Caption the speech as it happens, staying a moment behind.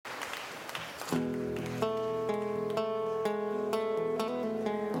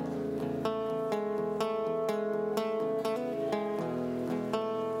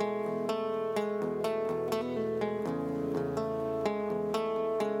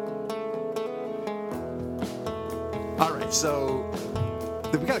So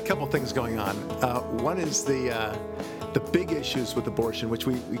we got a couple things going on. One is the big issues with abortion, which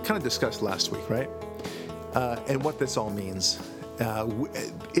we kind of discussed last week, right? And what this all means.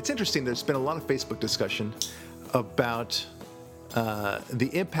 It's interesting. There's been a lot of Facebook discussion about the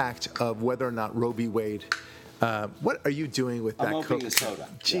impact of whether or not Roe v. Wade. What are you doing with that? I'm opening a soda.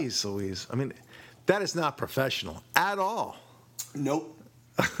 Jeez Louise. I mean, that is not professional at all. Nope.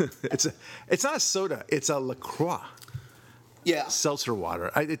 It's not a soda. It's a LaCroix. Yeah. Seltzer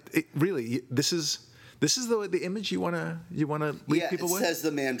water. Really, this is the image you want to leave people with. Yeah, it says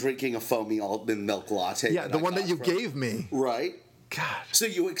the man drinking a foamy almond milk latte. Yeah, the one that you gave me. Right. God. So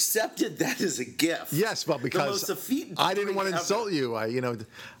you accepted that as a gift. Yes, well, because the most effete I didn't want to ever. insult you. I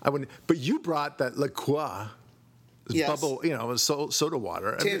wouldn't. But you brought that LaCroix. Yes. Bubble, soda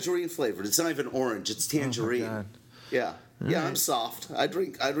water. Tangerine flavored. It's not even orange. It's tangerine. Oh my God. Yeah. Yeah, I'm soft. I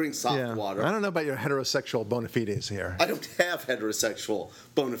drink soft water. I don't know about your heterosexual bona fides here. I don't have heterosexual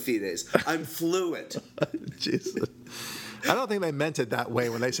bona fides. I'm fluid. Jesus. I don't think they meant it that way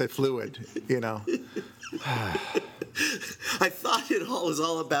when they said fluid, I thought it was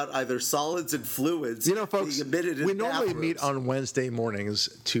all about either solids and fluids. Folks, being emitted in we normally bathrooms. meet on Wednesday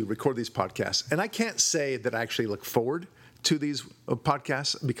mornings to record these podcasts. And I can't say that I actually look forward to these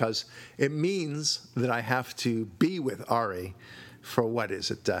podcasts because it means that I have to be with Ari for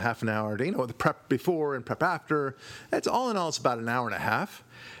half an hour, the prep before and prep after. It's all in all, it's about an hour and a half.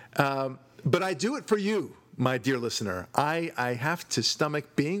 But I do it for you, my dear listener. I have to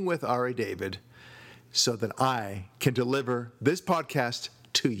stomach being with Ari David so that I can deliver this podcast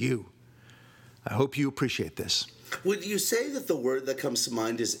to you. I hope you appreciate this. Would you say that the word that comes to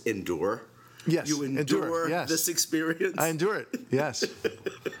mind is endure? Yes. You endure yes. this experience? I endure it, yes.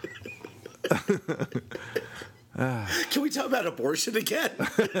 Can we talk about abortion again?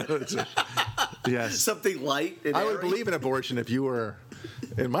 Yes. Something light and I would airy? believe in abortion if you were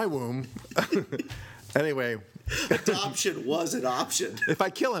in my womb. Anyway. Adoption was an option. If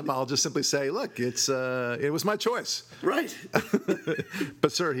I kill him, I'll just simply say, look, it was my choice. Right.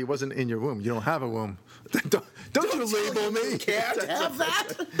 But, sir, he wasn't in your womb. You don't have a womb. Don't you label me. You can't have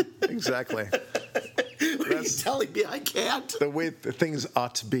that? Exactly. What are you telling me I can't? The way things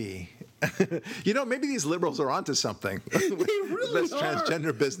ought to be. Maybe these liberals are onto something. They really This are.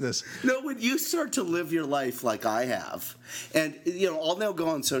 transgender business. No, when you start to live your life like I have, and I'll now go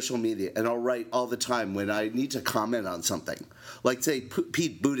on social media and I'll write all the time when I need to comment on something, like say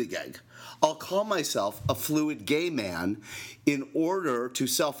Pete Buttigieg. I'll call myself a fluid gay man in order to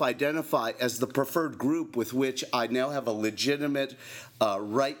self-identify as the preferred group with which I now have a legitimate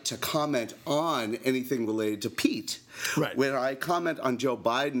right to comment on anything related to Pete. Right. When I comment on Joe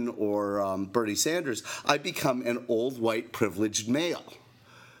Biden or Bernie Sanders, I become an old white privileged male.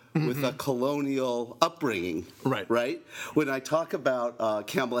 With a colonial upbringing. Right? When I talk about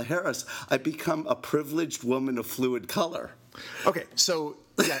Kamala Harris, I become a privileged woman of fluid color. Okay, so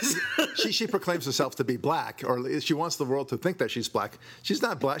yes, she proclaims herself to be black, or she wants the world to think that she's black. She's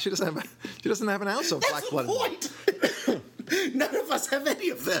not black. She doesn't have an ounce of black blood. That's the point. None of us have any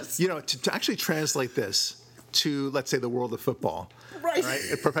of this. To actually translate this to, let's say, the world of football. Right.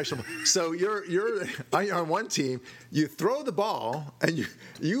 Professional. So you're on one team. You throw the ball and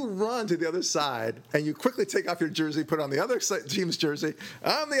you run to the other side and you quickly take off your jersey, put on the other team's jersey.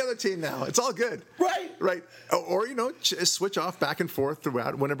 I'm the other team now. It's all good. Right. Or just switch off back and forth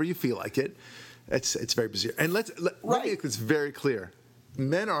throughout whenever you feel like it. It's very bizarre. And let me make this very clear.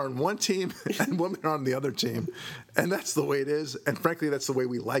 Men are on one team and women are on the other team, and that's the way it is. And frankly, that's the way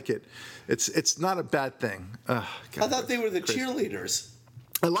we like it. It's not a bad thing. God, I thought they were the cheerleaders.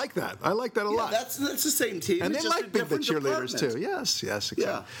 I like that. I like that a lot. That's the same team. And it's they just like a being the different cheerleaders department. too. Yes, exactly.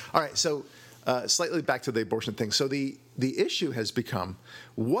 Yeah. All right, so slightly back to the abortion thing. So the issue has become,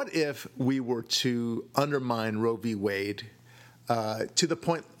 what if we were to undermine Roe v. Wade to the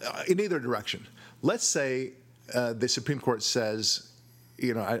point in either direction? Let's say the Supreme Court says,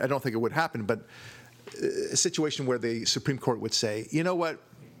 I don't think it would happen, but a situation where the Supreme Court would say, you know what,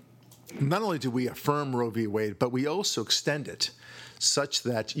 not only do we affirm Roe v. Wade, but we also extend it such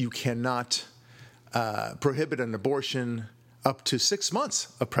that you cannot prohibit an abortion up to 6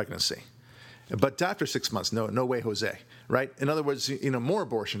 months of pregnancy. But after 6 months, no way, Jose, right? In other words, more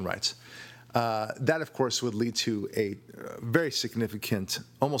abortion rights. That, of course, would lead to a very significant,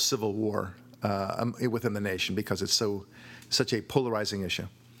 almost civil war within the nation because it's such a polarizing issue.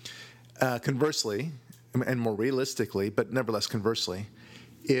 Conversely, and more realistically, but nevertheless conversely,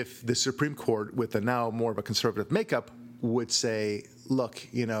 if the Supreme Court, with a now more of a conservative makeup, would say, look,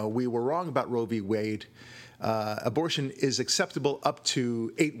 we were wrong about Roe v. Wade. Abortion is acceptable up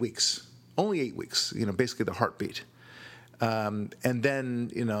to 8 weeks, only 8 weeks, basically the heartbeat. And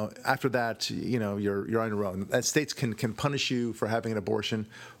then, after that, you're on your own. And states can punish you for having an abortion,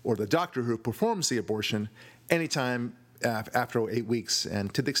 or the doctor who performs the abortion, anytime after 8 weeks.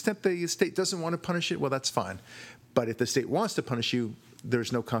 And to the extent the state doesn't want to punish it, well, that's fine. But if the state wants to punish you,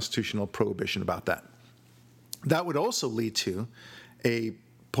 there's no constitutional prohibition about that. That would also lead to a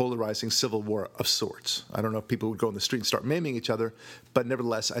polarizing civil war of sorts. I don't know if people would go in the street and start maiming each other, but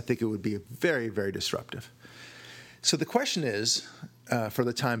nevertheless, I think it would be very, very disruptive. So the question is, for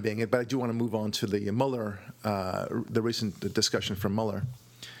the time being, but I do want to move on to the Mueller, the recent discussion from Mueller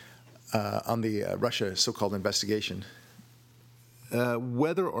on the Russia so-called investigation,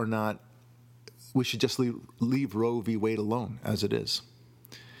 whether or not we should just leave Roe v. Wade alone as it is,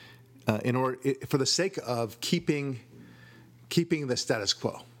 for the sake of keeping the status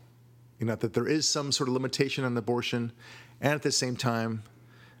quo, that there is some sort of limitation on abortion, and at the same time,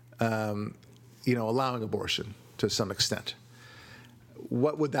 allowing abortion to some extent.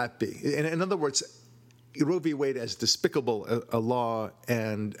 What would that be? In other words, Roe v. Wade, as despicable a law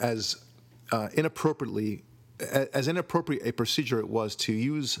and as inappropriate a procedure it was to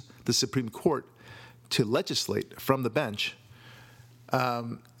use the Supreme Court to legislate from the bench,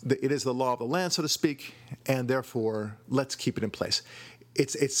 it is the law of the land, so to speak, and therefore let's keep it in place.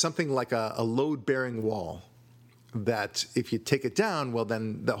 It's something like a load-bearing wall that if you take it down, well,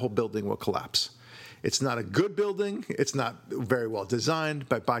 then the whole building will collapse. It's not a good building. It's not very well designed,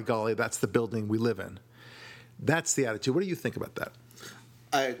 but by golly, that's the building we live in. That's the attitude. What do you think about that?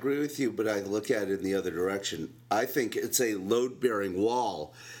 I agree with you, but I look at it in the other direction. I think it's a load-bearing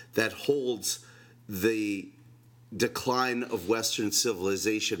wall that holds the decline of Western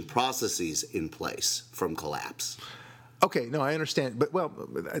civilization processes in place from collapse. Okay, no, I understand, but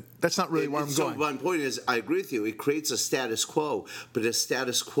that's not really where I'm going. So my point is, I agree with you. It creates a status quo, but a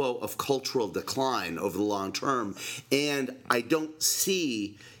status quo of cultural decline over the long term, and I don't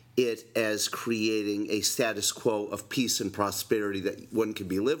see it as creating a status quo of peace and prosperity that one can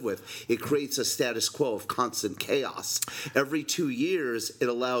be lived with. It creates a status quo of constant chaos. Every 2 years, it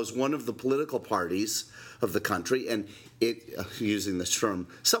allows one of the political parties of the country, and using this term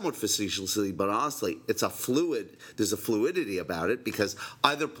somewhat facetiously, but honestly, there's a fluidity about it because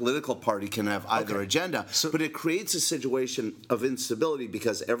either political party can have either agenda, but it creates a situation of instability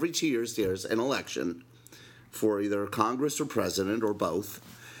because every 2 years there's an election for either Congress or president or both,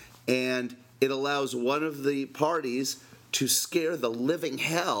 and it allows one of the parties to scare the living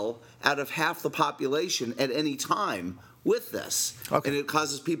hell out of half the population at any time with this. And it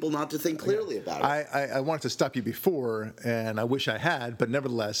causes people not to think clearly about it. I wanted to stop you before, and I wish I had, but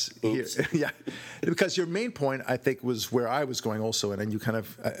nevertheless, because your main point, I think, was where I was going also, and then you kind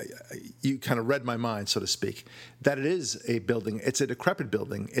of read my mind, so to speak, that it is a building. It's a decrepit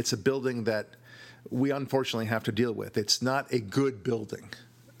building. It's a building that we unfortunately have to deal with. It's not a good building,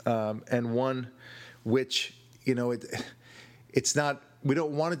 and one which, it's not. We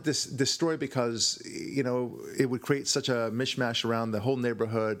don't want it destroyed because, it would create such a mishmash around the whole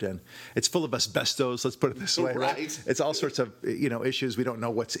neighborhood, and it's full of asbestos, let's put it this way, right? It's all sorts of, issues. We don't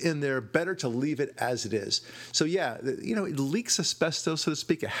know what's in there. Better to leave it as it is. So, it leaks asbestos, so to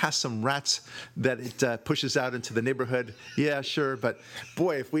speak. It has some rats that it pushes out into the neighborhood. Yeah, sure. But,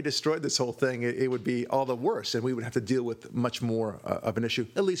 boy, if we destroyed this whole thing, it would be all the worse, and we would have to deal with much more of an issue,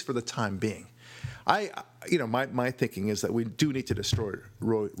 at least for the time being. My thinking is that we do need to destroy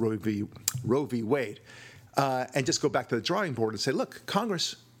Roe v. Wade, and just go back to the drawing board and say, look,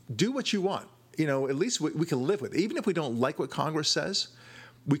 Congress, do what you want. At least we can live with it. Even if we don't like what Congress says,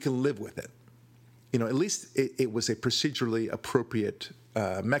 we can live with it. At least it was a procedurally appropriate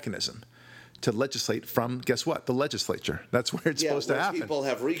mechanism to legislate from, guess what, the legislature. That's where it's supposed to happen. People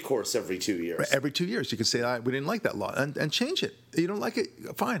have recourse every 2 years. Every 2 years, you can say, we didn't like that law, and change it. You don't like it,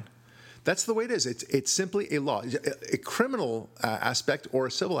 fine. That's the way it is. It's simply a law. A criminal aspect or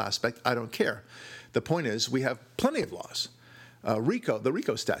a civil aspect, I don't care. The point is we have plenty of laws. The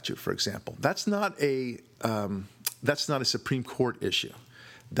RICO statute, for example, that's not a Supreme Court issue.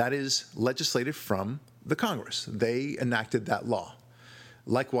 That is legislated from the Congress. They enacted that law.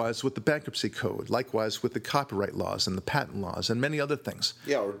 Likewise with the bankruptcy code, likewise with the copyright laws and the patent laws and many other things.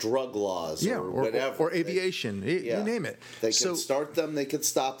 Yeah, or drug laws or whatever. Or aviation, you name it. They can start them, they can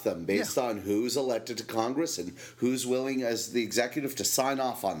stop them based on who's elected to Congress and who's willing as the executive to sign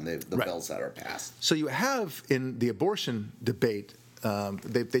off on the bills that are passed. So you have in the abortion debate,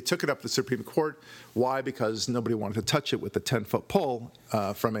 they took it up to the Supreme Court. Why? Because nobody wanted to touch it with a 10-foot pole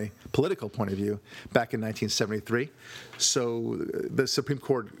from a political point of view back in 1973. So the Supreme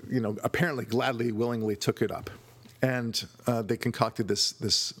Court, apparently gladly, willingly took it up. And they concocted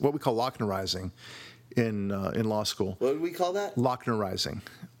this what we call Lochnerizing in law school. What do we call that? Lochnerizing.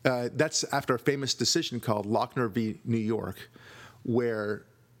 That's after a famous decision called Lochner v. New York, where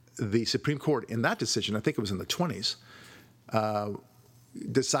the Supreme Court, in that decision, I think it was in the 20s,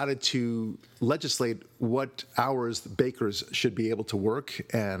 decided to legislate what hours bakers should be able to work,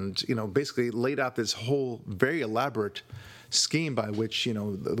 and basically laid out this whole very elaborate scheme by which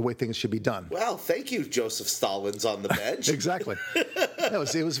the way things should be done. Wow, thank you, Joseph Stalin's on the bench. Exactly. It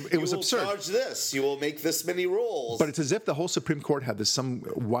was absurd. You will charge this. You will make this many rules. But it's as if the whole Supreme Court had some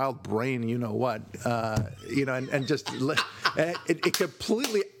wild brain, and just it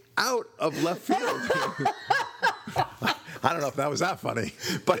completely out of left field. I don't know if that was that funny,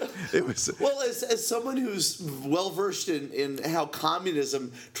 but it was. Well, as someone who's well-versed in how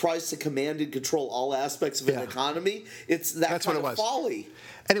communism tries to command and control all aspects of an economy, that's kind what it of was. folly.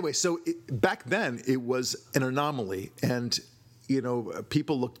 Anyway, so back then it was an anomaly, and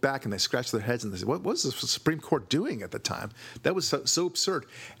people looked back and they scratched their heads and they said, "What was the Supreme Court doing at the time? That was so absurd,"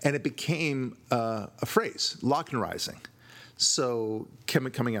 and it became a phrase, Lochnerizing. So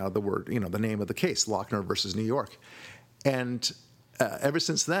coming out of the word, the name of the case, Lochner versus New York. And ever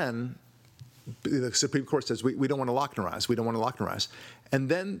since then, the Supreme Court says, we don't want to Lochnerize. We don't want to Lochnerize. And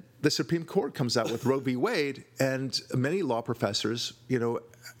then the Supreme Court comes out with Roe v. Wade, and many law professors,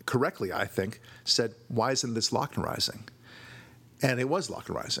 correctly, I think, said, why isn't this Lochnerizing? And it was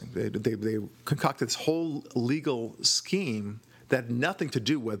Lochnerizing. They concocted this whole legal scheme that had nothing to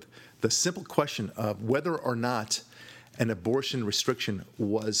do with the simple question of whether or not an abortion restriction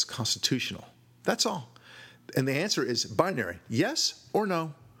was constitutional. That's all. And the answer is binary, yes or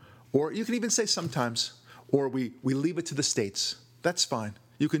no. Or you can even say sometimes, or we leave it to the states. That's fine.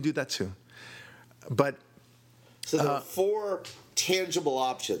 You can do that too. But so there are 4 tangible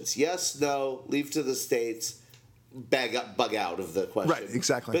options: yes, no, leave to the states, bug out of the question. Right,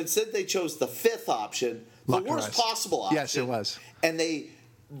 exactly. But instead they chose the 5th option, the worst possible option. Yes, it was. And they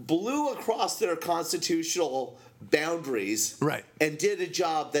blew across their constitutional boundaries, right, and did a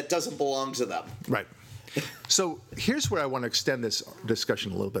job that doesn't belong to them. Right. So here's where I want to extend this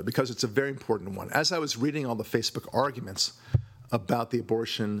discussion a little bit, because it's a very important one. As I was reading all the Facebook arguments about the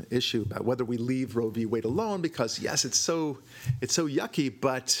abortion issue, about whether we leave Roe v. Wade alone, because yes, it's so yucky,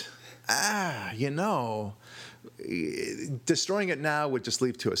 but destroying it now would just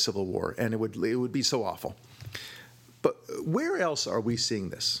lead to a civil war, and it would be so awful. But where else are we seeing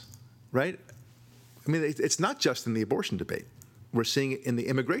this, right? I mean, it's not just in the abortion debate. We're seeing it in the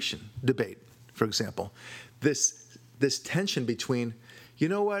immigration debate, for example. This tension between, we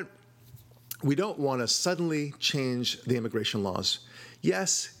don't want to suddenly change the immigration laws.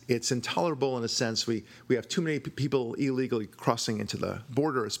 Yes, it's intolerable in a sense. We have too many people illegally crossing into the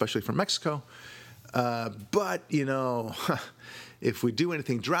border, especially from Mexico. But, if we do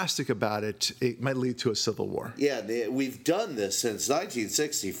anything drastic about it, it might lead to a civil war. Yeah, we've done this since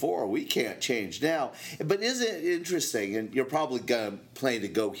 1964. We can't change now. But isn't it interesting, and you're probably planning to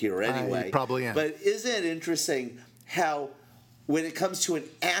go here anyway. I probably am. But isn't it interesting how when it comes to an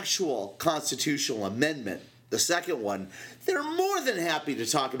actual constitutional amendment, the second one, they're more than happy to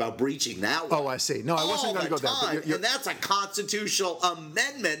talk about breaching that one. Oh, I see. No, I wasn't going to go there. And that's a constitutional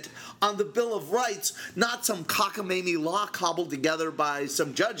amendment on the Bill of Rights, not some cockamamie law cobbled together by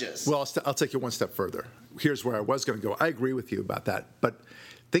some judges. Well, I'll take you one step further. Here's where I was going to go. I agree with you about that. But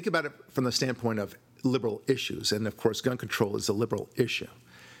think about it from the standpoint of liberal issues. And, of course, gun control is a liberal issue.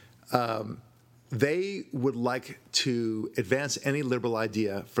 They would like to advance any liberal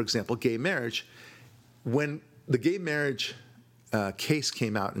idea, for example, gay marriage. When the gay marriage case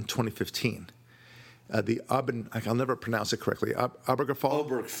came out in 2015, I'll never pronounce it correctly.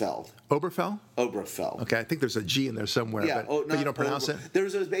 Obergefell. Obergefell? Okay, I think there's a G in there somewhere, yeah, but you don't pronounce it? There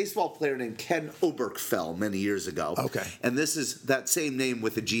was a baseball player named Ken Obergefell many years ago. Okay. And this is that same name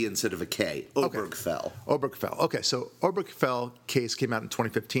with a G instead of a K. Obergefell. Okay. Obergefell. Okay, so Obergefell case came out in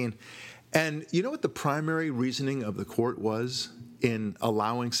 2015. And you know what the primary reasoning of the court was in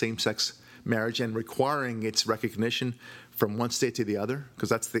allowing same-sex marriage and requiring its recognition from one state to the other? Because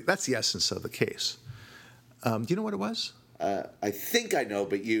that's the essence of the case. Do you know what it was? I think I know,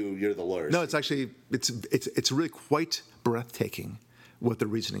 but you're the lawyer. No, it's actually it's really quite breathtaking what the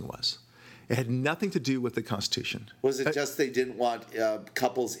reasoning was. It had nothing to do with the Constitution. Was it just they didn't want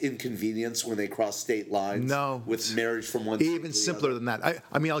couples inconvenience when they cross state lines? No. With marriage from one state to the even simpler than that.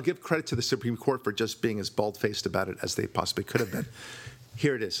 I mean, I'll give credit to the Supreme Court for just being as bald-faced about it as they possibly could have been.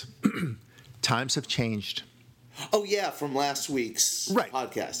 Here it is. Times have changed. Oh yeah, from last week's Right.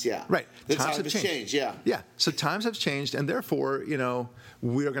 podcast. Yeah. Right. The times have changed. Yeah. Yeah. So times have changed, and therefore,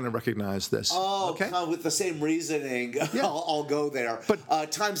 we are going to recognize this. Oh, okay. with the same reasoning, Yeah. I'll go there.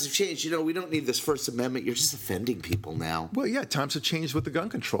 But times have changed. We don't need this First Amendment. You're just offending people now. Well, yeah, times have changed with the gun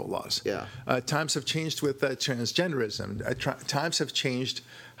control laws. Yeah. Times have changed with transgenderism. Times have changed.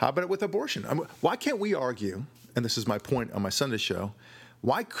 How about it with abortion? Why can't we argue? And this is my point on my Sunday show.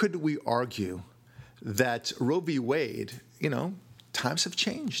 Why couldn't we argue that Roe v. Wade? Times have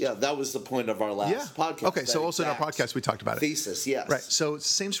changed. Yeah, that was the point of our last podcast. Okay, so also in our podcast we talked about it. Thesis, yes. Right. So it's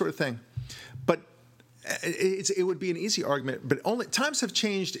the same sort of thing, but it would be an easy argument. But only times have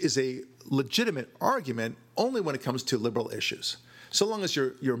changed is a legitimate argument only when it comes to liberal issues. So long as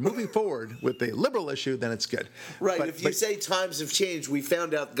you're moving forward with a liberal issue, then it's good. Right. If you say times have changed, we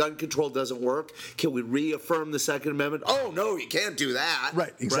found out gun control doesn't work. Can we reaffirm the Second Amendment? Oh no, you can't do that.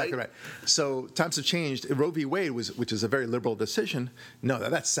 Right. Exactly right. So times have changed. Roe v. Wade which is a very liberal decision. No,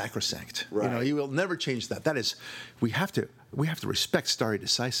 that's sacrosanct. Right. You will never change that. That is, we have to respect stare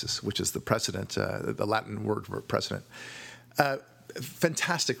decisis, which is the precedent, the Latin word for precedent.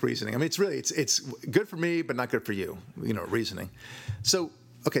 Fantastic reasoning. I mean, it's good for me, but not good for you. Reasoning. So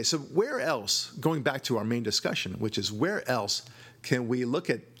where else? Going back to our main discussion, which is where else can we look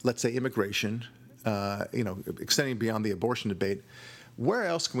at, let's say, immigration? Extending beyond the abortion debate. Where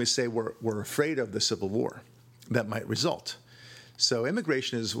else can we say we're afraid of the civil war that might result? So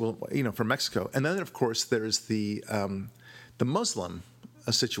immigration is from Mexico, and then of course there's the Muslim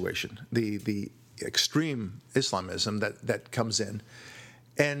situation, the extreme Islamism that comes in,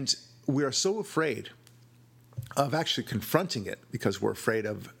 and we are so afraid of actually confronting it because we're afraid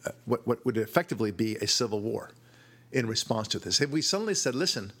of what would effectively be a civil war in response to this. If we suddenly said,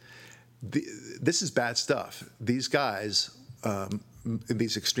 listen, this is bad stuff. These guys,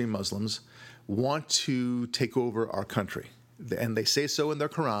 these extreme Muslims, want to take over our country, and they say so in their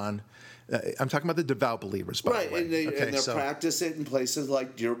Quran. I'm talking about the devout believers, by the way. And they practice it in places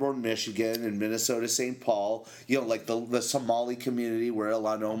like Dearborn, Michigan, and Minnesota, St. Paul. Like the Somali community where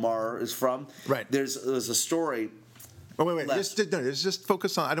Ilhan Omar is from. Right. There's a story. Oh wait. Just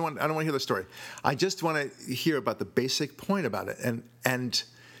focus on. I don't want to hear the story. I just want to hear about the basic point about it. And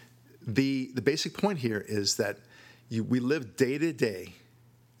the basic point here is that we live day to day,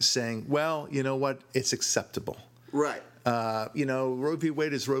 saying, well, you know what, it's acceptable. Right. Roe v.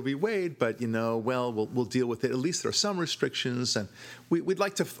 Wade is Roe v. Wade, but we'll deal with it. At least there are some restrictions, and we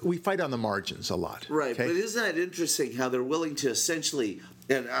fight on the margins a lot. Right, okay? But isn't that interesting how they're willing to essentially,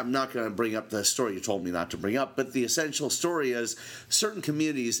 and I'm not going to bring up the story you told me not to bring up, but the essential story is certain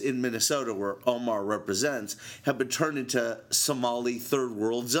communities in Minnesota where Omar represents have been turned into Somali third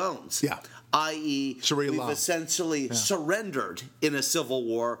world zones. Yeah. I.e., Sharia we've law. essentially surrendered in a civil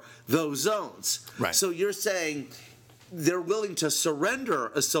war those zones. Right. So you're saying they're willing to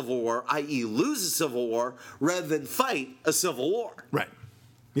surrender a civil war, i.e., lose a civil war, rather than fight a civil war. Right.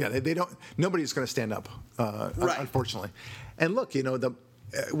 Yeah, they don't. Nobody's going to stand up, Right. unfortunately. And look,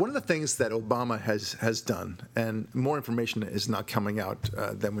 one of the things that Obama has done, and more information is not coming out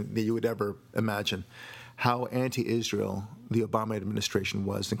than you would ever imagine, how anti-Israel the Obama administration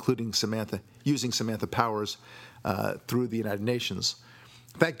was, including using Samantha Powers through the United Nations.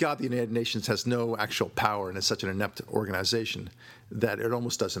 Thank God the United Nations has no actual power and is such an inept organization that it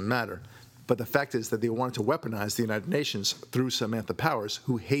almost doesn't matter. But the fact is that they wanted to weaponize the United Nations through Samantha Powers,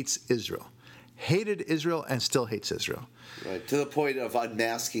 who hates Israel. Hated Israel and still hates Israel. Right, to the point of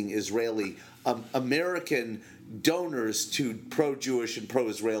unmasking Israeli American donors to pro-Jewish and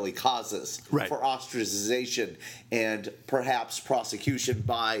pro-Israeli causes Right. for ostracization and perhaps prosecution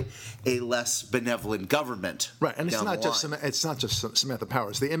by a less benevolent government. Right, and it's down not the just line. Samantha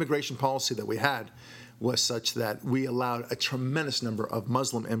Powers. The immigration policy that we had was such that we allowed a tremendous number of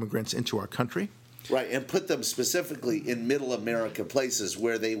Muslim immigrants into our country. Right, and put them specifically in middle America places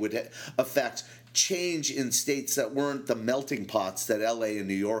where they would affect change in states that weren't the melting pots that LA and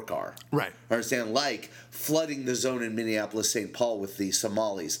New York are. Right. Understand? Like flooding the zone in Minneapolis, St. Paul with the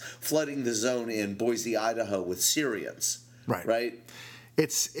Somalis, flooding the zone in Boise, Idaho with Syrians. Right. Right?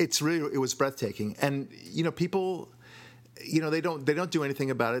 It's really, it was breathtaking. And, people, they don't do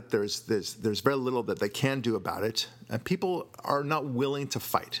anything about it. There's very little that they can do about it. And people are not willing to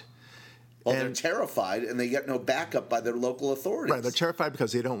fight. Well, they're terrified, and they get no backup by their local authorities. Right, they're terrified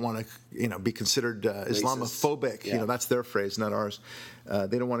because they don't want to, be considered Islamophobic. Yeah. That's their phrase, not ours.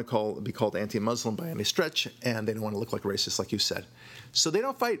 They don't want to be called anti-Muslim by any stretch, and they don't want to look like racists, like you said. So they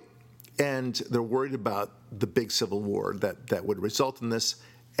don't fight, and they're worried about the big civil war that would result in this.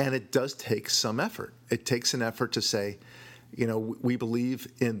 And it does take some effort. It takes an effort to say, we believe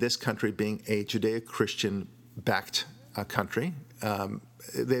in this country being a Judeo-Christian backed country.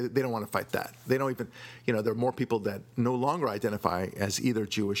 They don't want to fight that. They don't even, there are more people that no longer identify as either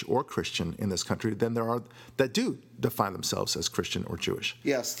Jewish or Christian in this country than there are that do define themselves as Christian or Jewish.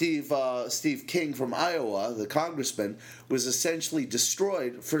 Yeah, Steve King from Iowa, the congressman, was essentially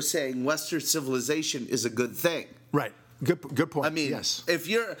destroyed for saying Western civilization is a good thing. Right. Good point. I mean, yes.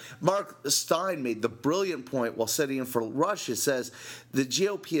 Mark Stein made the brilliant point while sitting in for Rush. It says the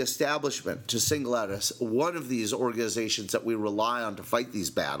GOP establishment, to single out as one of these organizations that we rely on to fight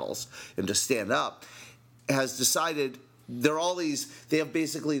these battles and to stand up, has decided they have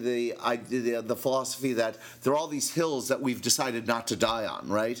basically the philosophy that there are all these hills that we've decided not to die on,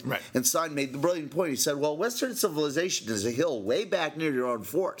 right? Right. And Stein made the brilliant point. He said, well, Western civilization is a hill way back near your own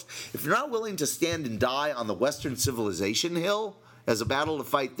fort. If you're not willing to stand and die on the Western civilization hill as a battle to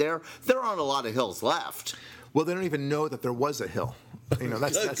fight there aren't a lot of hills left. Well, they don't even know that there was a hill.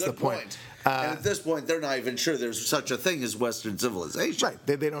 That's the point. And at this point, they're not even sure there's such a thing as Western civilization. Right.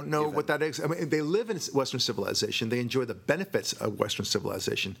 They don't know what that is. I mean, they live in Western civilization. They enjoy the benefits of Western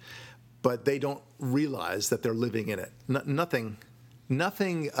civilization, but they don't realize that they're living in it. Nothing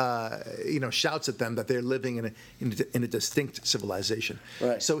shouts at them that they're living in a distinct civilization.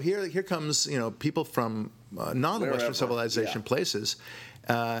 Right. So here comes people from non-Western civilization places,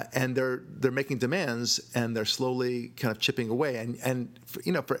 and they're making demands, and they're slowly kind of chipping away. And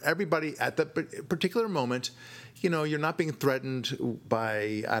for everybody at that particular moment, you're not being threatened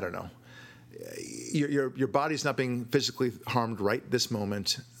by, I don't know, your body's not being physically harmed right this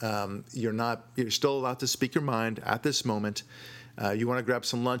moment. You're still allowed to speak your mind at this moment. You want to grab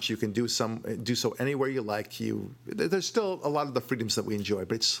some lunch, you can do so anywhere you like. There's still a lot of the freedoms that we enjoy,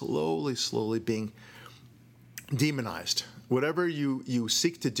 but it's slowly being demonized. Whatever you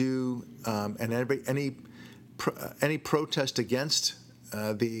seek to do, and any protest against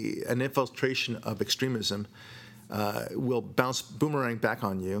an infiltration of extremism will boomerang back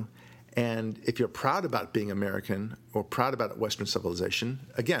on you. And if you're proud about being American or proud about Western civilization,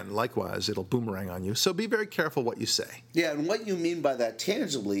 again, likewise, it'll boomerang on you. So be very careful what you say. Yeah, and what you mean by that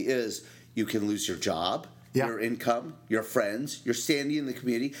tangibly is you can lose your job, your income, your friends, your standing in the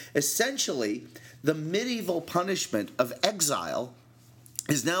community. Essentially, the medieval punishment of exile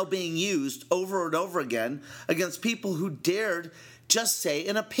is now being used over and over again against people who dared just say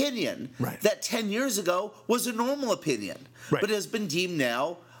an opinion that 10 years ago was a normal opinion, but has been deemed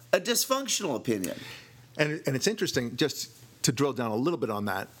now a dysfunctional opinion. And it's interesting, just to drill down a little bit on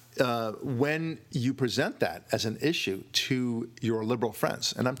that, when you present that as an issue to your liberal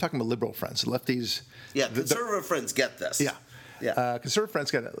friends, and I'm talking about liberal friends, lefties. Yeah, conservative friends get this. Yeah. Conservative friends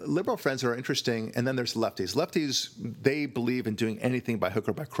get it. Liberal friends are interesting, and then there's lefties. Lefties, they believe in doing anything by hook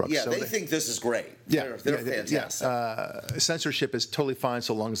or by crook. Yeah, so they think this is great. They're fantastic. Censorship is totally fine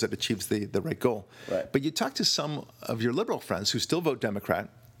so long as it achieves the right goal. Right. But you talk to some of your liberal friends who still vote Democrat,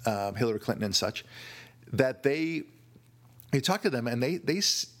 Hillary Clinton and such, that you talk to them and they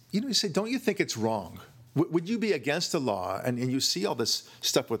you say, don't you think it's wrong? Would you be against the law? And you see all this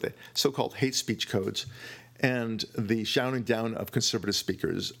stuff with the so-called hate speech codes and the shouting down of conservative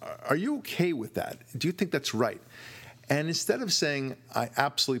speakers. Are you okay with that? Do you think that's right? And instead of saying, I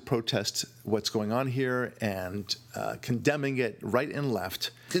absolutely protest what's going on here and condemning it right and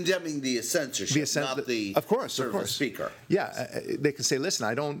left. Condemning the censorship, not the conservative speaker. Yeah, they can say, listen,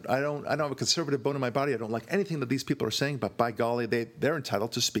 I don't have a conservative bone in my body. I don't like anything that these people are saying, but by golly, they're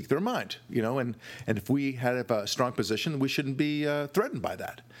entitled to speak their mind, and if we have a strong position, we shouldn't be threatened by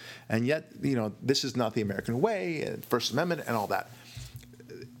that. And yet, this is not the American way, First Amendment and all that.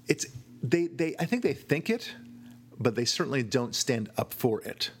 I think they think it, but they certainly don't stand up for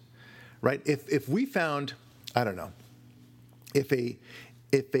it, right? If we found, I don't know, if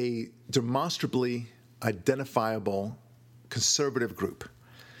a demonstrably identifiable conservative group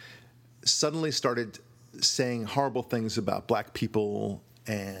suddenly started saying horrible things about black people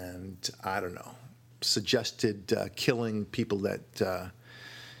and, I don't know, suggested killing people that,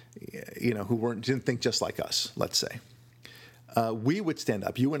 who didn't think just like us, let's say, we would stand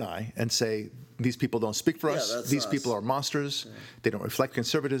up, you and I, and say, these people don't speak for us. These people are monsters. Yeah. They don't reflect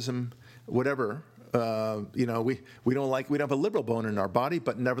conservatism, whatever. We don't have a liberal bone in our body,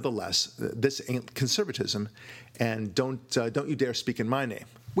 but nevertheless, this ain't conservatism, and don't you dare speak in my name.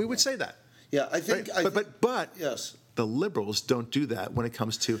 We would say that. Yeah, I think. Right? But yes, the liberals don't do that when it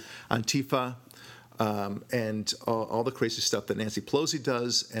comes to Antifa. And all the crazy stuff that Nancy Pelosi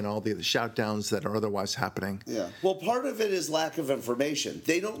does and all the shout downs that are otherwise happening. Yeah. Well, part of it is lack of information.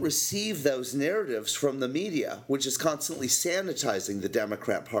 They don't receive those narratives from the media, which is constantly sanitizing the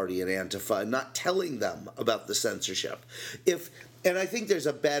Democrat Party and Antifa and not telling them about the censorship. And I think there's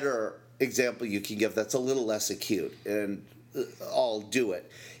a better example you can give that's a little less acute, and I'll do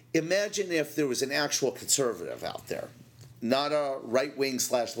it. Imagine if there was an actual conservative out there, not a right-wing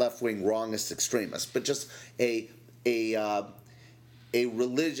 / left-wing wrongist extremist, but just a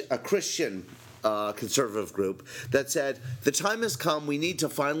Christian conservative group that said the time has come. We need to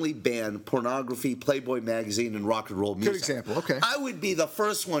finally ban pornography, Playboy magazine, and rock and roll music. Good example. Okay. I would be the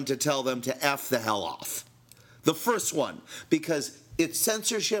first one to tell them to F the hell off. The first one, because it's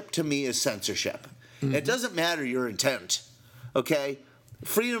censorship to me is censorship. Mm-hmm. It doesn't matter your intent, okay?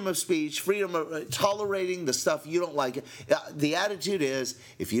 Freedom of speech, freedom of tolerating the stuff you don't like. The attitude is,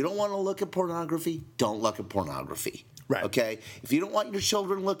 if you don't want to look at pornography, don't look at pornography. Right. Okay? If you don't want your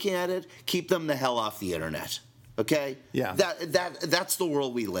children looking at it, keep them the hell off the internet. Okay? Yeah. That's the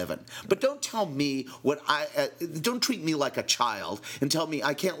world we live in. But don't tell me don't treat me like a child and tell me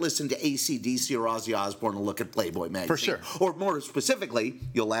I can't listen to AC/DC or Ozzy Osbourne and look at Playboy magazine. For sure. Or more specifically,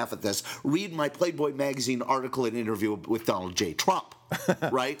 you'll laugh at this, read my Playboy magazine article and interview with Donald J. Trump.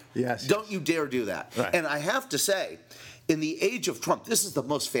 Right? Yes. Don't you dare do that. Right. And I have to say, in the age of Trump, this is the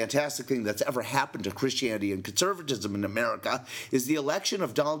most fantastic thing that's ever happened to Christianity and conservatism in America, is the election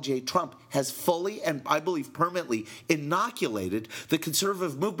of Donald J. Trump has fully and I believe permanently inoculated the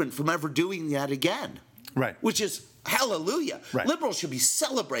conservative movement from ever doing that again. Right. Which is hallelujah. Right. Liberals should be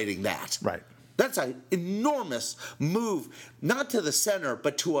celebrating that. Right. That's an enormous move, not to the center,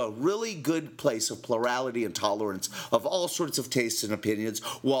 but to a really good place of plurality and tolerance of all sorts of tastes and opinions,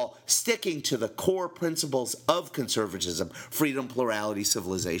 while sticking to the core principles of conservatism: freedom, plurality,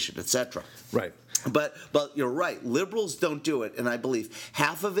 civilization, etc. Right. But you're right. Liberals don't do it, and I believe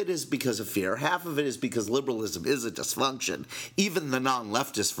half of it is because of fear, half of it is because liberalism is a dysfunction, even the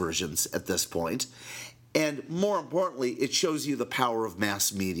non-leftist versions at this point. And more importantly, it shows you the power of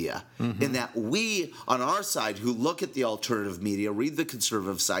mass media, in that we, on our side, who look at the alternative media, read the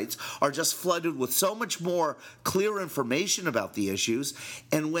conservative sites, are just flooded with so much more clear information about the issues.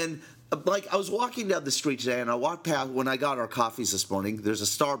 And when, like, I was walking down the street today, and I walked past, when I got our coffees this morning, there's a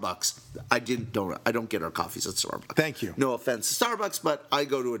Starbucks. I don't get our coffees at Starbucks. Thank you. No offense to Starbucks, but I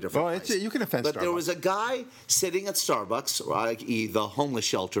go to a different place. You can offend Starbucks. But there was a guy sitting at Starbucks, i.e. the homeless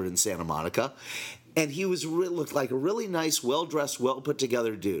shelter in Santa Monica, and he looked like a really nice, well-dressed,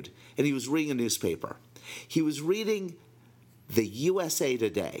 well-put-together dude. And he was reading a newspaper. He was reading the USA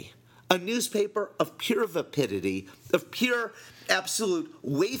Today, a newspaper of pure vapidity, of pure, absolute,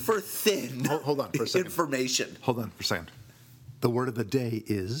 wafer-thin Hold on for a second. information. Hold on for a second. The word of the day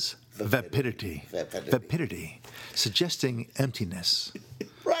is vapidity. Vapidity. Suggesting emptiness.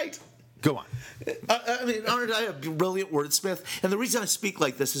 Right. Go on. I mean, aren't I a brilliant wordsmith? And the reason I speak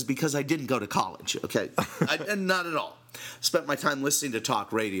like this is because I didn't go to college, okay? And not at all. Spent my time listening to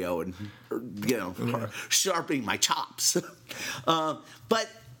talk radio and, sharpening my chops. But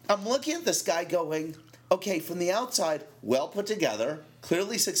I'm looking at this guy going, okay, from the outside, well put together,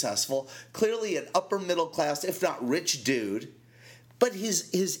 clearly successful, clearly an upper middle class, if not rich dude. But his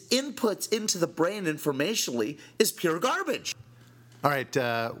inputs into the brain informationally is pure garbage. All right,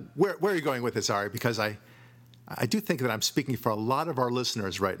 where are you going with this, Ari? Because I do think that I'm speaking for a lot of our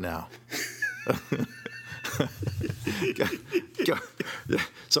listeners right now. Go.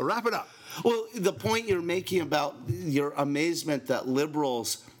 So wrap it up. Well, the point you're making about your amazement that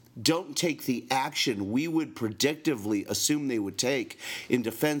liberals don't take the action we would predictively assume they would take in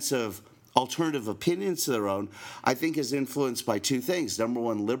defense of alternative opinions to their own, I think is influenced by two things. Number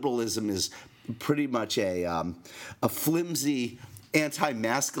one, liberalism is pretty much a flimsy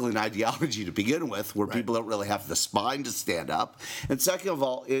anti-masculine ideology to begin with, where people don't really have the spine to stand up. And second of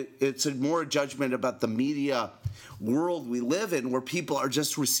all, it's more a judgment about the media world we live in, where people are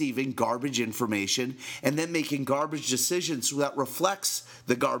just receiving garbage information and then making garbage decisions that reflects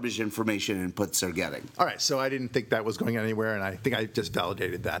the garbage information inputs they're getting. All right, so I didn't think that was going anywhere, and I think I just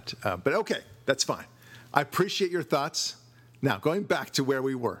validated that. But okay, that's fine. I appreciate your thoughts. Now, going back to where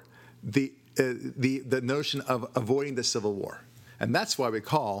we were, the notion of avoiding the Civil War. And that's why we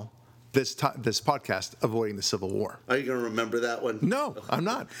call this podcast Avoiding the Civil War. Are you going to remember that one? No, I'm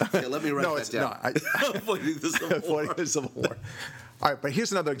not. Okay, let me write that down. Avoiding the Civil War. Avoiding the Civil War. All right, but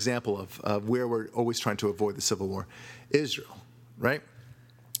here's another example of where we're always trying to avoid the Civil War. Israel, right?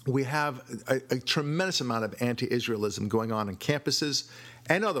 We have a tremendous amount of anti-Israelism going on campuses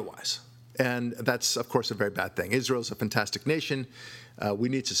and otherwise. And that's, of course, a very bad thing. Israel's a fantastic nation. We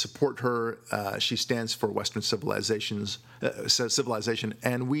need to support her. She stands for Western civilization,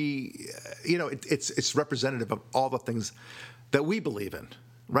 and we, it's representative of all the things that we believe in,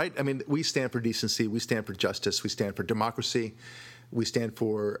 right? I mean, we stand for decency, we stand for justice, we stand for democracy. We stand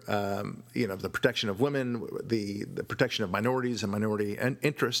for the protection of women, the protection of minorities and minority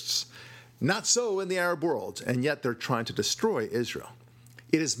interests. Not so in the Arab world, and yet they're trying to destroy Israel.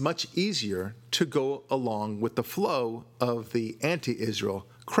 It is much easier to go along with the flow of the anti-Israel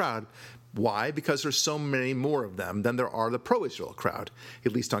crowd. Why? Because there's so many more of them than there are the pro-Israel crowd,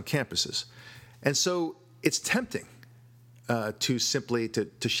 at least on campuses. And so it's tempting to simply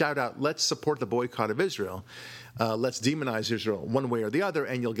to shout out, let's support the boycott of Israel, let's demonize Israel one way or the other,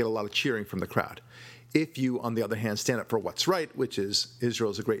 and you'll get a lot of cheering from the crowd. If you, on the other hand, stand up for what's right, which is Israel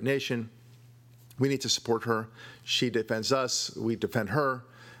is a great nation, we need to support her, she defends us, we defend her,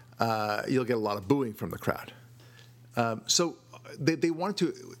 you'll get a lot of booing from the crowd. So they want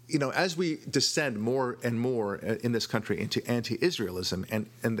to, as we descend more and more in this country into anti-Israelism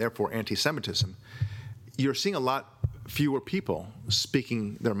and therefore anti-Semitism, you're seeing a lot fewer people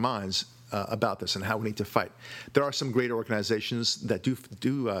speaking their minds about this and how we need to fight. There are some great organizations that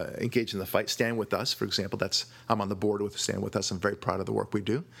do engage in the fight. Stand With Us, for example. I'm on the board with Stand With Us. I'm very proud of the work we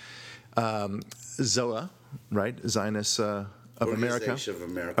do. ZOA, right? Zionists of America.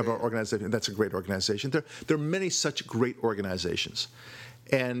 Of our organization. That's a great organization. There are many such great organizations,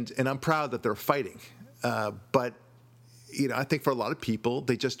 and I'm proud that they're fighting. But I think for a lot of people,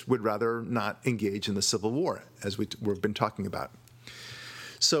 they just would rather not engage in the civil war, as we've been talking about.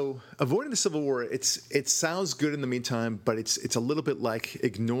 So avoiding the civil war, it sounds good in the meantime, but it's a little bit like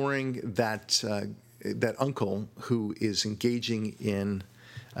ignoring that uncle who is engaging in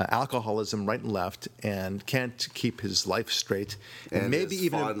alcoholism right and left and can't keep his life straight, and maybe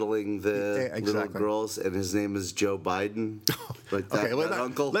even fondling the little girls. And his name is Joe Biden, like that, okay, that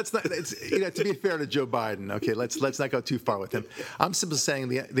uncle. Let's not. To be fair to Joe Biden, okay, let's not go too far with him. I'm simply saying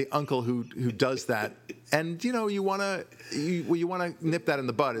the uncle who does that, and you want to nip that in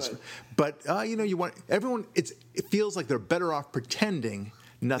the bud. Right. But you want everyone. It feels like they're better off pretending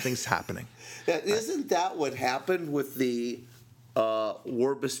nothing's happening. Isn't that what happened with the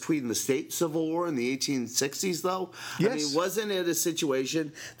war between the state civil war in the 1860s, though? Yes. I mean, wasn't it a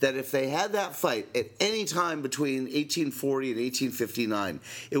situation that if they had that fight at any time between 1840 and 1859,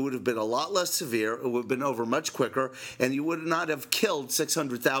 it would have been a lot less severe, it would have been over much quicker, and you would not have killed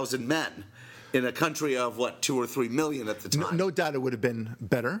 600,000 men in a country of, 2 or 3 million at the time? No doubt it would have been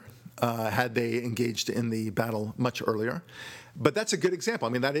better had they engaged in the battle much earlier. But that's a good example.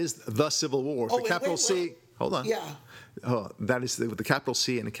 I mean, that is the Civil War. The capital C. Hold on. Yeah. That is with the capital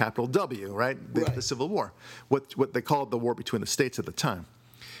C and a capital W, right? The Civil War, what they called the war between the states at the time.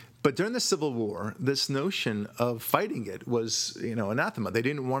 But during the Civil War, this notion of fighting it was, anathema. They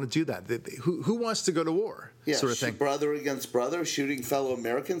didn't want to do that. Who wants to go to war? Yeah, sort of thing. Brother against brother, shooting fellow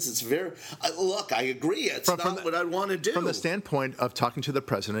Americans. It's very. Look, I agree. It's not what I want to do. From the standpoint of talking to the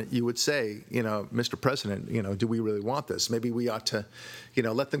president, you would say, Mr. President, do we really want this? Maybe we ought to,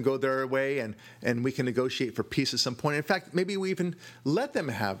 let them go their way, and we can negotiate for peace at some point. In fact, maybe we even let them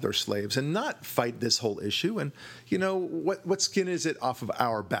have their slaves and not fight this whole issue. And what skin is it off of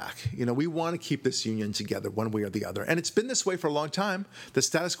our back? We want to keep this union together one way or the other, and it's been this way for a long time. The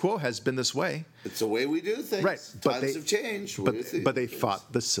status quo has been this way. It's the way we do things. Right. Times have changed. But they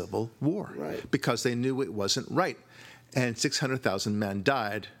fought the Civil War because they knew it wasn't right. And 600,000 men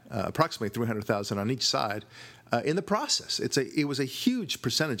died, approximately 300,000 on each side, in the process. It was a huge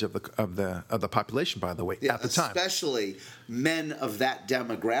percentage of the population, by the way, at the time. Especially men of that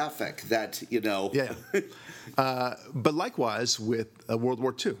demographic that, Yeah. But likewise with World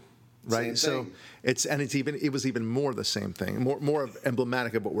War II. Right, so it was even more the same thing, more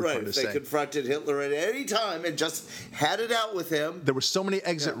emblematic of what we're trying to say. They confronted Hitler at any time and just had it out with him. There were so many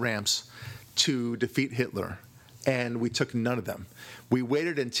exit ramps to defeat Hitler, and we took none of them. We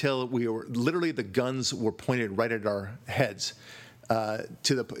waited until literally the guns were pointed right at our heads. And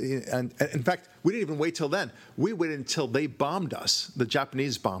in fact, we didn't even wait till then. We waited until they bombed us. The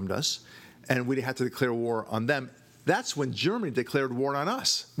Japanese bombed us, and we had to declare war on them. That's when Germany declared war on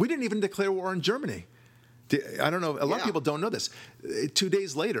us. We didn't even declare war on Germany. I don't know. A lot of people don't know this. 2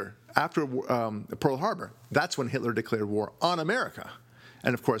 days later, after Pearl Harbor, that's when Hitler declared war on America.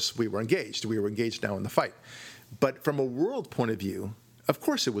 And, of course, we were engaged. We were engaged now in the fight. But from a world point of view, of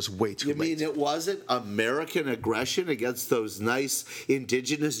course it was way too late. You mean it wasn't American aggression against those nice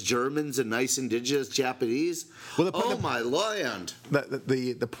indigenous Germans and nice indigenous Japanese? Well, my land.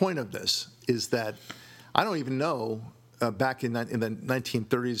 The point of this is that I don't even know back in the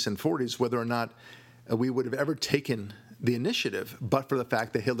 1930s and 40s whether or not we would have ever taken the initiative, but for the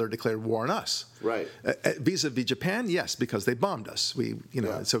fact that Hitler declared war on us. Right. Vis-a-vis Japan, yes, because they bombed us.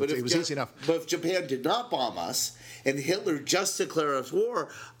 So But it was easy enough. But if Japan did not bomb us and Hitler just declared us war,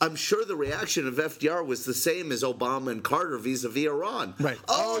 I'm sure the reaction of FDR was the same as Obama and Carter vis-a-vis Iran. Right.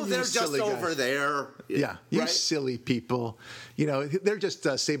 Oh, you they're just silly over guys. there. Yeah, you Right? silly people. They're just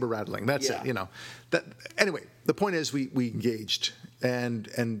saber rattling. That's Yeah. it. Anyway, the point is we engaged, and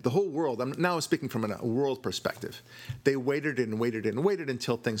the whole world. I'm now speaking from a world perspective. They waited and waited and waited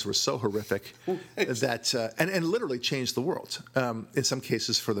until things were so horrific that and literally changed the world. In some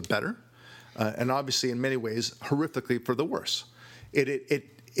cases for the better, and obviously in many ways horrifically for the worse.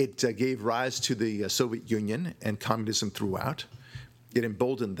 It gave rise to the Soviet Union and communism throughout. It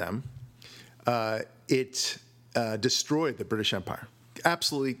emboldened them. It destroyed the British Empire.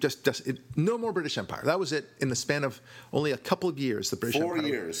 Absolutely, no more British Empire. That was it. In the span of only a couple of years, the British Empire 4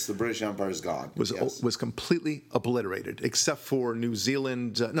 years, the British Empire is gone. was completely obliterated, except for New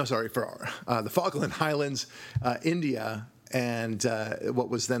Zealand. For the Falkland Islands, India, and what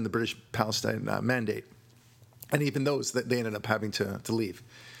was then the British Palestine Mandate. And even those that they ended up having to leave.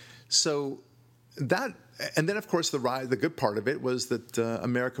 So that, and then of course the good part of it was that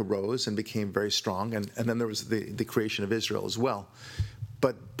America rose and became very strong, and then there was the creation of Israel as well.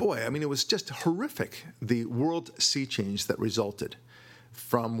 But boy, I mean, it was just horrific, the world sea change that resulted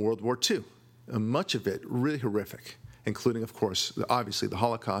from World War II. Much of it really horrific, including, of course, obviously the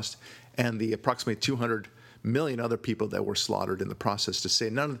Holocaust and the approximately 200 million other people that were slaughtered in the process, to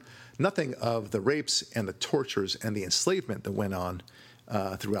say nothing of the rapes and the tortures and the enslavement that went on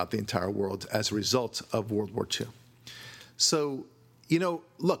throughout the entire world as a result of World War II. So,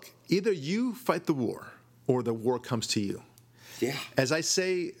 look, either you fight the war or the war comes to you. Yeah. As I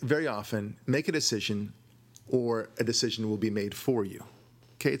say very often, make a decision or a decision will be made for you.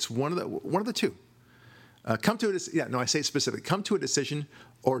 Okay, it's one of the two. Come to I say it specifically. Come to a decision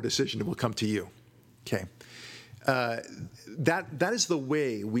or a decision will come to you. Okay. That is the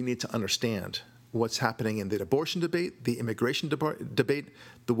way we need to understand what's happening in the abortion debate, the immigration debate,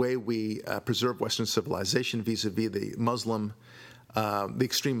 the way we preserve Western civilization vis-a-vis the Muslim, the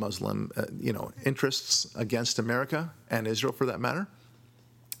extreme Muslim, interests against America and Israel, for that matter.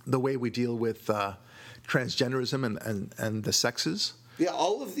 The way we deal with transgenderism and the sexes. Yeah,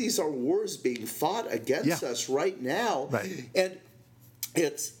 all of these are wars being fought against us right now. Right. And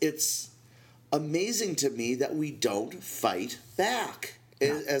it's amazing to me that we don't fight back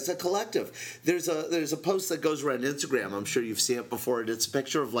as a collective. There's a post that goes around Instagram. I'm sure you've seen it before. And it's a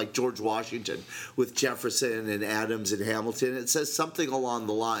picture of like George Washington with Jefferson and Adams and Hamilton. It says something along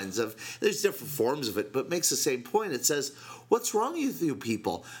the lines of, there's different forms of it, but makes the same point. It says, what's wrong with you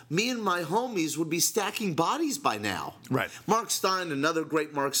people? Me and my homies would be stacking bodies by now. Right. Mark Stein, another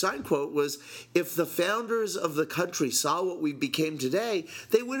great Mark Stein quote was, if the founders of the country saw what we became today,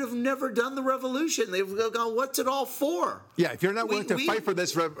 they would have never done the revolution. They would have gone, what's it all for? Yeah, if you're not willing to fight for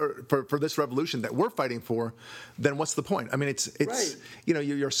this for this revolution that we're fighting for, then what's the point? I mean, it's Right.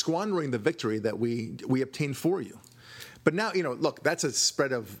 You're squandering the victory that we obtained for you. But now, look, that's a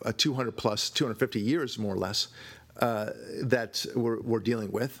spread of 250 years, more or less, that we're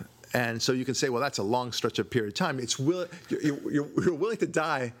dealing with. And so you can say, well, that's a long stretch of period of time. You're willing to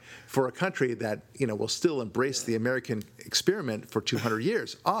die for a country that will still embrace the American experiment for 200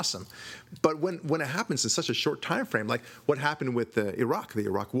 years. Awesome. But when it happens in such a short time frame, like what happened with the Iraq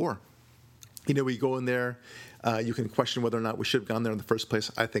War, we go in there. You can question whether or not we should have gone there in the first place.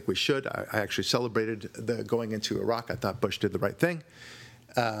 I think we should. I actually celebrated the going into Iraq. I thought Bush did the right thing.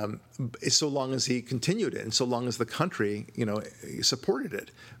 So long as he continued it and so long as the country, supported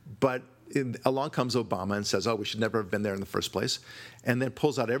it. But along comes Obama and says, we should never have been there in the first place, and then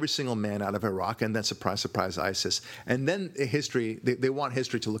pulls out every single man out of Iraq, and then surprise, surprise, ISIS. And then history, they want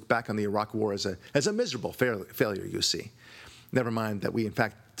history to look back on the Iraq War as a miserable failure, you see. Never mind that we, in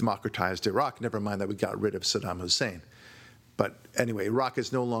fact, democratized Iraq. Never mind that we got rid of Saddam Hussein. But anyway, Iraq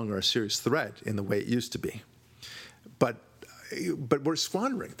is no longer a serious threat in the way it used to be. But we're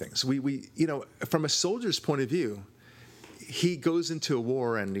squandering things. We from a soldier's point of view, he goes into a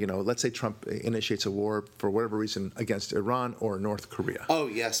war and, let's say Trump initiates a war for whatever reason against Iran or North Korea. Oh,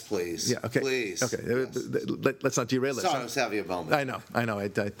 yes, please. Yeah, okay. Please. Okay, Yes. Let's not derail it. Sorry, let's have you a moment. I know.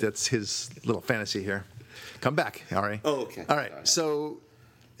 That's his little fantasy here. Come back, Ari. Oh, okay. All right. So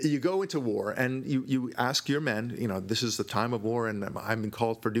you go into war and you ask your men, this is the time of war and I'm being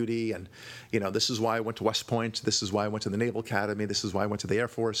called for duty, and, this is why I went to West Point. This is why I went to the Naval Academy. This is why I went to the Air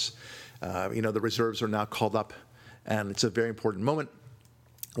Force. The reserves are now called up, and it's a very important moment.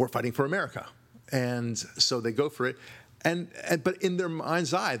 We're fighting for America. And so they go for it. But in their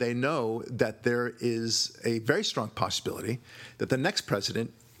mind's eye, they know that there is a very strong possibility that the next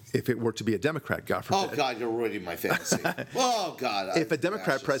president, if it were to be a Democrat, God forbid. Oh God, you're ruining my fantasy. Oh God. If a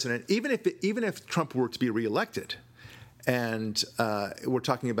Democrat president, even if Trump were to be reelected, and we're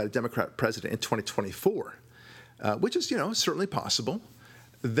talking about a Democrat president in 2024, which is certainly possible,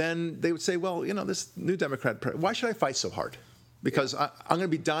 then they would say, well, this new Democrat, why should I fight so hard? Because I'm going to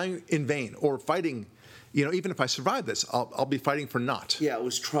be dying in vain or fighting. Even if I survive this, I'll be fighting for naught. Yeah, it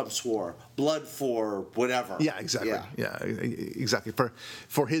was Trump's war. Blood for whatever. Yeah, exactly. Yeah, exactly.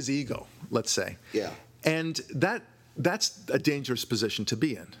 For his ego, let's say. Yeah. And that's a dangerous position to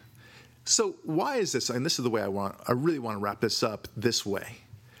be in. So why is this? And this is the way I really want to wrap this up this way.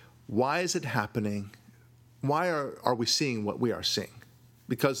 Why is it happening? Why are we seeing what we are seeing?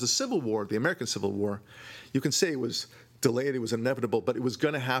 Because the Civil War, the American Civil War, you can say it was delayed, it was inevitable, but it was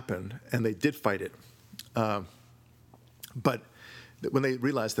going to happen, and they did fight it. But when they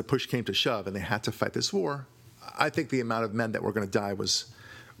realized that push came to shove and they had to fight this war, I think the amount of men that were going to die was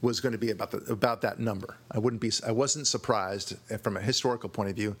going to be about that number. I wasn't surprised from a historical point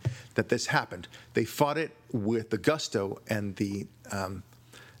of view that this happened. They fought it with the gusto and the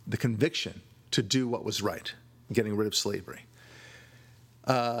conviction to do what was right, getting rid of slavery.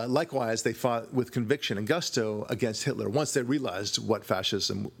 Likewise, they fought with conviction and gusto against Hitler once they realized what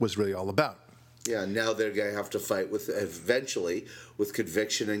fascism was really all about. Yeah, now they're going to have to fight eventually with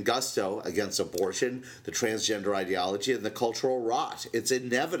conviction and gusto against abortion, the transgender ideology, and the cultural rot. It's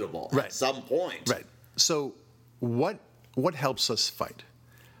inevitable at some point. Right. So what helps us fight?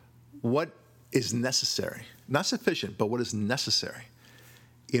 What is necessary? Not sufficient, but what is necessary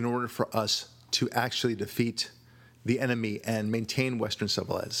in order for us to actually defeat the enemy and maintain Western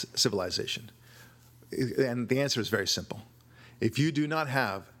civilization? And the answer is very simple. If you do not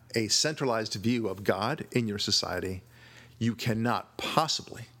have a centralized view of God in your society, you cannot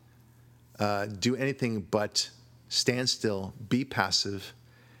possibly do anything but stand still, be passive,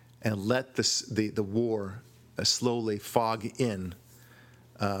 and let the war slowly fog in,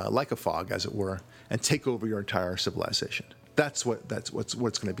 like a fog, as it were, and take over your entire civilization. That's what it's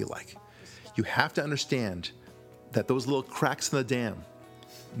going to be like. You have to understand that those little cracks in the dam,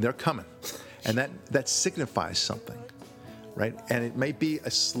 they're coming, and that signifies something. Right, and it may be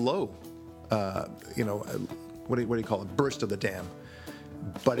a slow, what do you call it? Burst of the dam,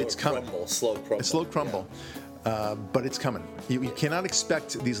 but it's coming. Slow crumble. Yeah. But it's coming. You cannot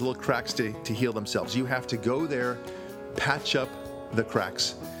expect these little cracks to heal themselves. You have to go there, patch up the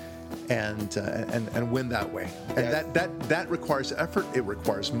cracks, and win that way. And that requires effort. It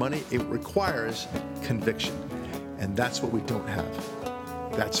requires money. It requires conviction, and that's what we don't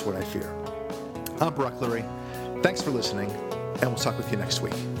have. That's what I fear. I'm Barak Lurie. Thanks for listening, and we'll talk with you next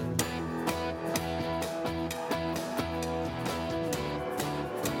week.